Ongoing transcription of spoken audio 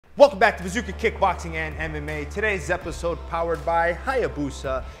Welcome back to Bazooka Kickboxing and MMA. Today's episode, powered by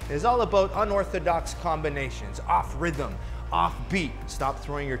Hayabusa, is all about unorthodox combinations, off rhythm, off beat. Stop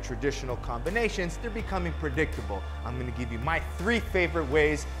throwing your traditional combinations, they're becoming predictable. I'm going to give you my 3 favorite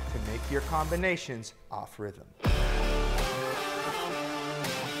ways to make your combinations off rhythm.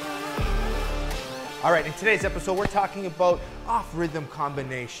 All right, in today's episode, we're talking about off-rhythm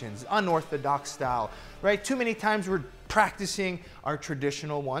combinations, unorthodox style, right? Too many times we're practicing our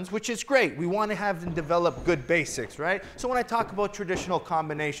traditional ones, which is great. We want to have them develop good basics, right? So when I talk about traditional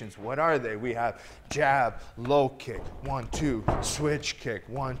combinations, what are they? We have jab, low kick, 1, 2, switch kick,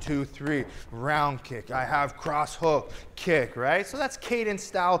 1, 2, 3, round kick. I have cross hook, kick, right? So that's cadence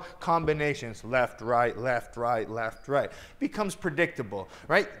style combinations, left, right, left, right, left, right. Becomes predictable,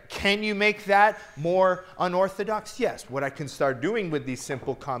 right? Can you make that more unorthodox? Yes. What I can start doing with these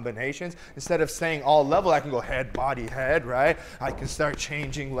simple combinations, instead of saying all level, I can go head, body, head, right? I can start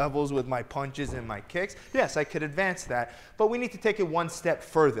changing levels with my punches and my kicks. Yes, I could advance that, but we need to take it one step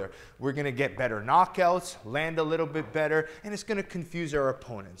further. We're going to get better knockouts, land a little bit better, and it's going to confuse our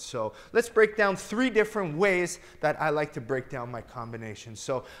opponents. So let's break down 3 different ways that I like to break down my combinations.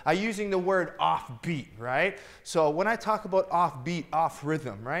 So I'm using the word off beat, right? So when I talk about off beat, off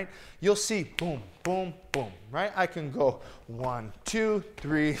rhythm, right? You'll see boom, boom, boom, right? I can go 1, 2,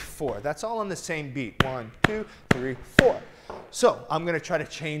 3, 4. That's all on the same beat. 1, 2, 3, 4. So I'm going to try to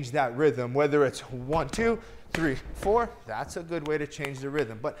change that rhythm, whether it's 1, 2, 3, 4, that's a good way to change the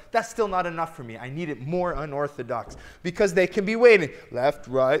rhythm. But that's still not enough for me. I need it more unorthodox because they can be waiting. Left,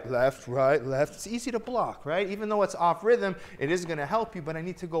 right, left, right, left. It's easy to block, right? Even though it's off rhythm, it is going to help you, but I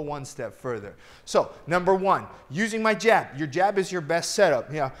need to go one step further. So, number 1, using my jab. Your jab is your best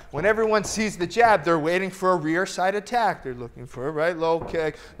setup. Yeah, when everyone sees the jab, they're waiting for a rear side attack. They're looking for a right low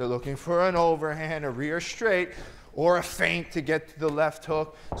kick. They're looking for an overhand, a rear straight, or a feint to get to the left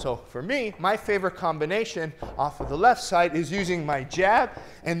hook. So for me, my favorite combination off of the left side is using my jab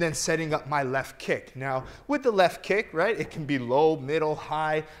and then setting up my left kick. Now, with the left kick, right, it can be low, middle,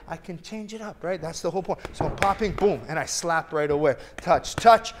 high. I can change it up, right? That's the whole point. So I'm popping, boom, and I slap right away. Touch,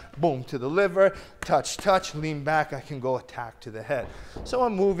 touch, boom, to the liver. Touch, touch, lean back. I can go attack to the head. So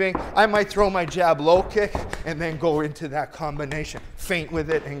I'm moving. I might throw my jab low kick and then go into that combination. Feint with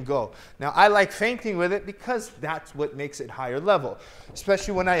it and go. Now, I like feinting with it because that's what makes it higher level,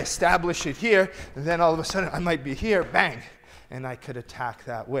 especially when I establish it here, and then all of a sudden I might be here, bang, and I could attack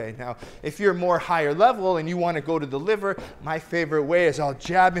that way. Now, if you're more higher level and you want to go to the liver, my favorite way is I'll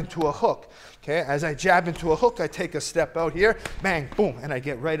jab into a hook. Okay, as I jab into a hook, I take a step out here, bang, boom, and I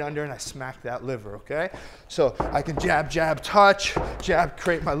get right under and I smack that liver, okay? So I can jab, jab, touch, jab,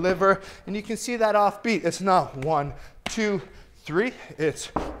 create my liver, and you can see that offbeat. It's not 1, 2, 3, it's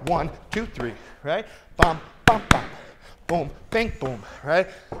 1, 2, 3, right? Bum, bum, bum. Boom, bang, boom, right?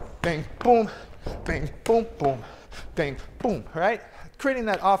 Bang, boom, bang, boom, boom, bang, boom, right? Creating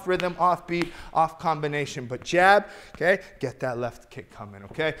that off rhythm, off beat, off combination, but jab, okay? Get that left kick coming,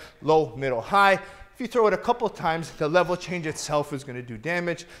 okay? Low, middle, high. If you throw it a couple times, the level change itself is gonna do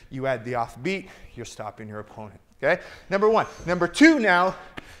damage. You add the off beat, you're stopping your opponent, okay? Number 1. Number 2 now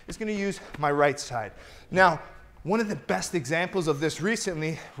is gonna use my right side. Now, one of the best examples of this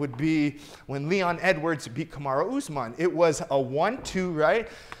recently would be when Leon Edwards beat Kamaru Usman. It was a 1-2, right?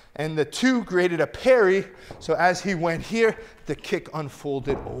 And the 2 created a parry. So as he went here, the kick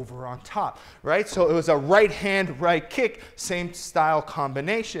unfolded over on top, right? So it was a right hand, right kick, same style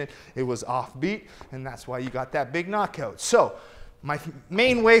combination. It was offbeat, and that's why you got that big knockout. So my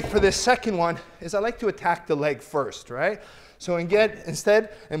main way for this second one is I like to attack the leg first, right? So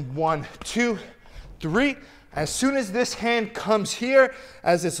instead, 1, 2, 3, as soon as this hand comes here,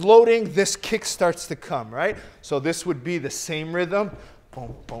 as it's loading, this kick starts to come, right? So this would be the same rhythm,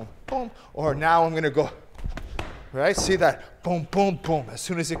 boom, boom, boom. Or now I'm gonna go, right? See that? Boom, boom, boom, as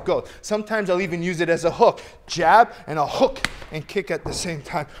soon as it goes. Sometimes I'll even use it as a hook. Jab and a hook and kick at the same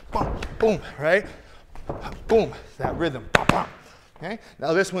time. Boom, boom, right? Boom, that rhythm, boom, boom. Okay?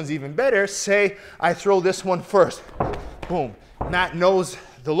 Now this one's even better. Say I throw this one first. Boom. Matt knows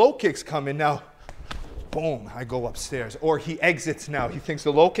the low kick's coming now. Boom, I go upstairs. Or he exits now. He thinks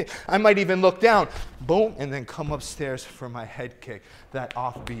the low kick. I might even look down. Boom, and then come upstairs for my head kick. That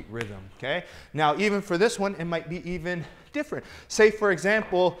offbeat rhythm, okay? Now, even for this one, it might be even different. Say, for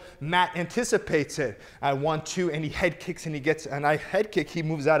example, Matt anticipates it. I 1, 2, and he head kicks and he gets, and I head kick, he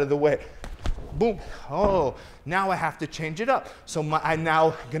moves out of the way. Boom. Oh, now I have to change it up. So I'm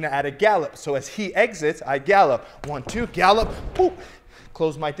now going to add a gallop. So as he exits, I gallop. 1, 2, gallop, boom.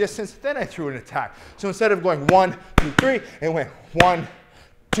 Close my distance, then I threw an attack. So instead of going 1, 2, 3, it went 1,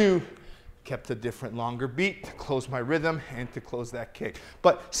 2, kept a different longer beat to close my rhythm and to close that kick.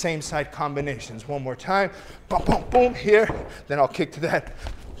 But same side combinations. One more time, boom, boom, boom, here. Then I'll kick to that,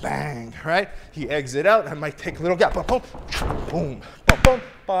 bang, right? He exit out, I might take a little gap, boom, boom, boom, boom, boom,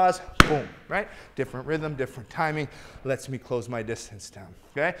 pause, boom, right? Different rhythm, different timing, lets me close my distance down,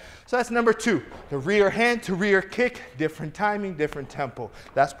 okay? So that's number 2, the rear hand to rear kick, different timing, different tempo.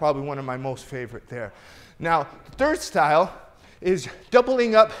 That's probably one of my most favorite there. Now, the third style is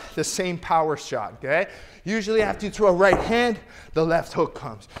doubling up the same power shot, okay? Usually after you throw a right hand, the left hook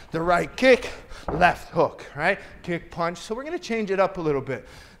comes. The right kick, left hook, right? Kick, punch. So we're gonna change it up a little bit.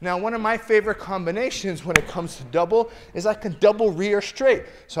 Now, one of my favorite combinations when it comes to double is I can double rear straight.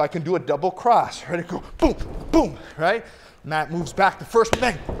 So I can do a double cross, right? I go boom, boom, right? Matt moves back, the first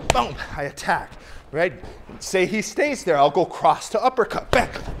bang, boom, I attack, right? Say he stays there, I'll go cross to uppercut, bang,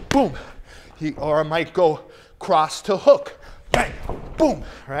 boom. Or I might go cross to hook, bang, boom,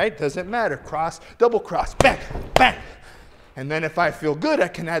 right? Doesn't matter. Cross, double cross, bang, bang. And then if I feel good, I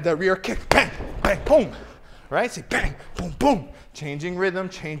can add that rear kick, bang, bang, boom, right? Say bang, boom, boom. Changing rhythm,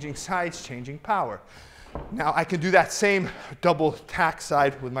 changing sides, changing power. Now I can do that same double tack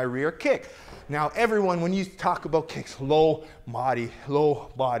side with my rear kick. Now everyone, when you talk about kicks, low body,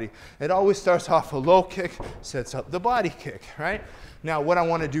 it always starts off a low kick, sets up the body kick, right? Now what I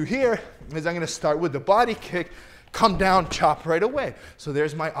want to do here is I'm going to start with the body kick, come down, chop right away. So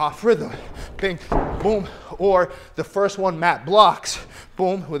there's my off rhythm, bing, boom, or the first one Matt blocks,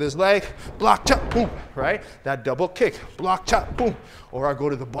 boom, with his leg, block, chop, boom, right? That double kick, block, chop, boom. Or I go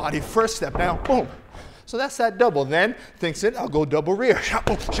to the body first, step down, boom. So that's that double. Then, thinks it, I'll go double rear, chop,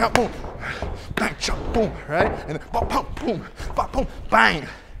 boom, bang, chop, boom, right? And then, boom, boom, boom, bang.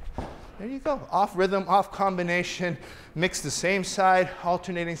 There you go, off rhythm, off combination, mix the same side,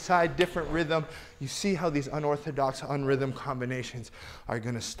 alternating side, different rhythm. You see how these unorthodox, unrhythm combinations are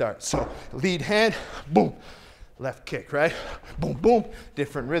gonna start. So lead hand, boom, left kick, right? Boom, boom,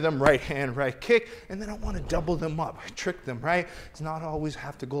 different rhythm, right hand, right kick, and then I wanna double them up, trick them, right? It's not always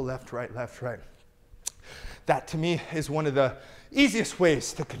have to go left, right, left, right. That to me is one of the easiest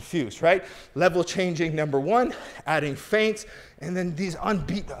ways to confuse, right? Level changing, number 1, adding feints, and then these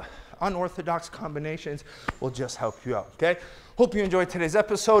unorthodox combinations will just help you out, okay? Hope you enjoyed today's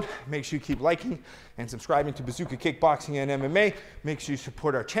episode. Make sure you keep liking and subscribing to Bazooka Kickboxing and MMA. Make sure you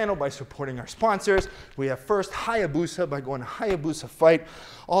support our channel by supporting our sponsors. We have first Hayabusa by going to Hayabusa Fight,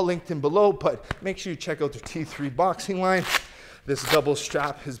 all linked in below, but make sure you check out their T3 boxing line. This double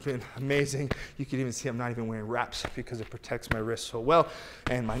strap has been amazing. You can even see I'm not even wearing wraps because it protects my wrist so well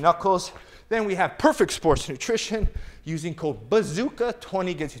and my knuckles. Then we have Perfect Sports Nutrition. Using code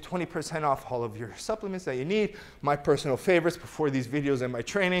Bazooka20 gets you 20% off all of your supplements that you need. My personal favorites before these videos and my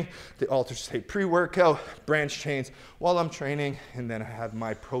training, the Alter State pre-workout, branch chains while I'm training, and then I have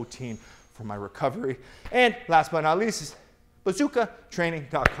my protein for my recovery. And last but not least is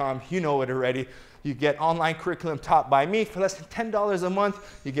bazookatraining.com. You know it already. You get online curriculum taught by me for less than $10 a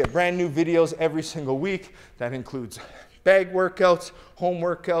month. You get brand new videos every single week. That includes bag workouts, home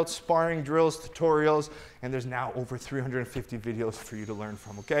workouts, sparring drills, tutorials, and there's now over 350 videos for you to learn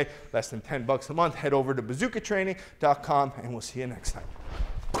from, okay? Less than $10 a month. Head over to bazookatraining.com and we'll see you next time.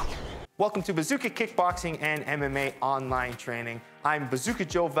 Welcome to Bazooka Kickboxing and MMA online training. I'm Bazooka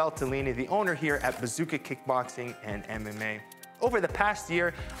Joe Valtellini, the owner here at Bazooka Kickboxing and MMA. Over the past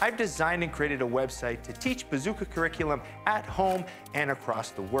year, I've designed and created a website to teach Bazooka curriculum at home and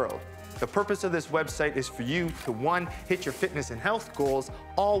across the world. The purpose of this website is for you to, 1, hit your fitness and health goals,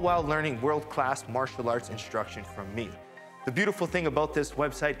 all while learning world-class martial arts instruction from me. The beautiful thing about this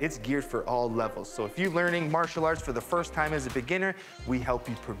website, it's geared for all levels. So if you're learning martial arts for the first time as a beginner, we help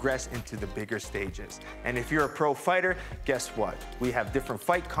you progress into the bigger stages. And if you're a pro fighter, guess what? We have different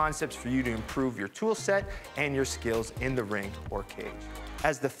fight concepts for you to improve your tool set and your skills in the ring or cage.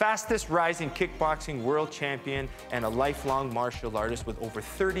 As the fastest rising kickboxing world champion and a lifelong martial artist with over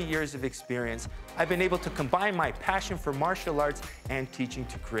 30 years of experience, I've been able to combine my passion for martial arts and teaching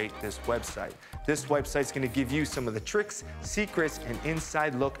to create this website. This website's gonna give you some of the tricks, secrets, and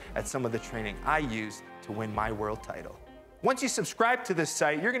inside look at some of the training I use to win my world title. Once you subscribe to this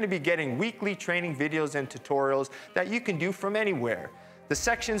site, you're gonna be getting weekly training videos and tutorials that you can do from anywhere. The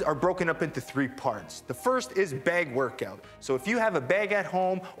sections are broken up into 3 parts. The first is bag workout. So if you have a bag at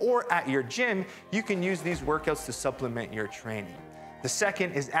home or at your gym, you can use these workouts to supplement your training. The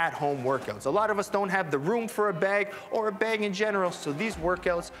second is at-home workouts. A lot of us don't have the room for a bag or a bag in general, so these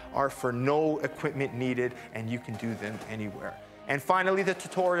workouts are for no equipment needed and you can do them anywhere. And finally, the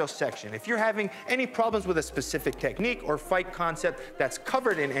tutorial section. If you're having any problems with a specific technique or fight concept that's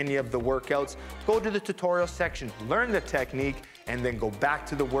covered in any of the workouts, go to the tutorial section, learn the technique, and then go back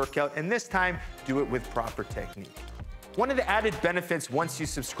to the workout, and this time do it with proper technique. One of the added benefits once you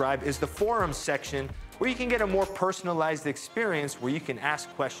subscribe is the forums section, where you can get a more personalized experience where you can ask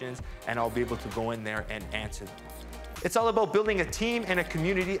questions and I'll be able to go in there and answer them. It's all about building a team and a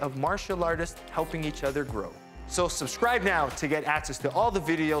community of martial artists helping each other grow. So subscribe now to get access to all the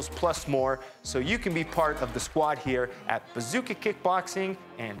videos plus more, so you can be part of the squad here at Bazooka Kickboxing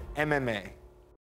and MMA.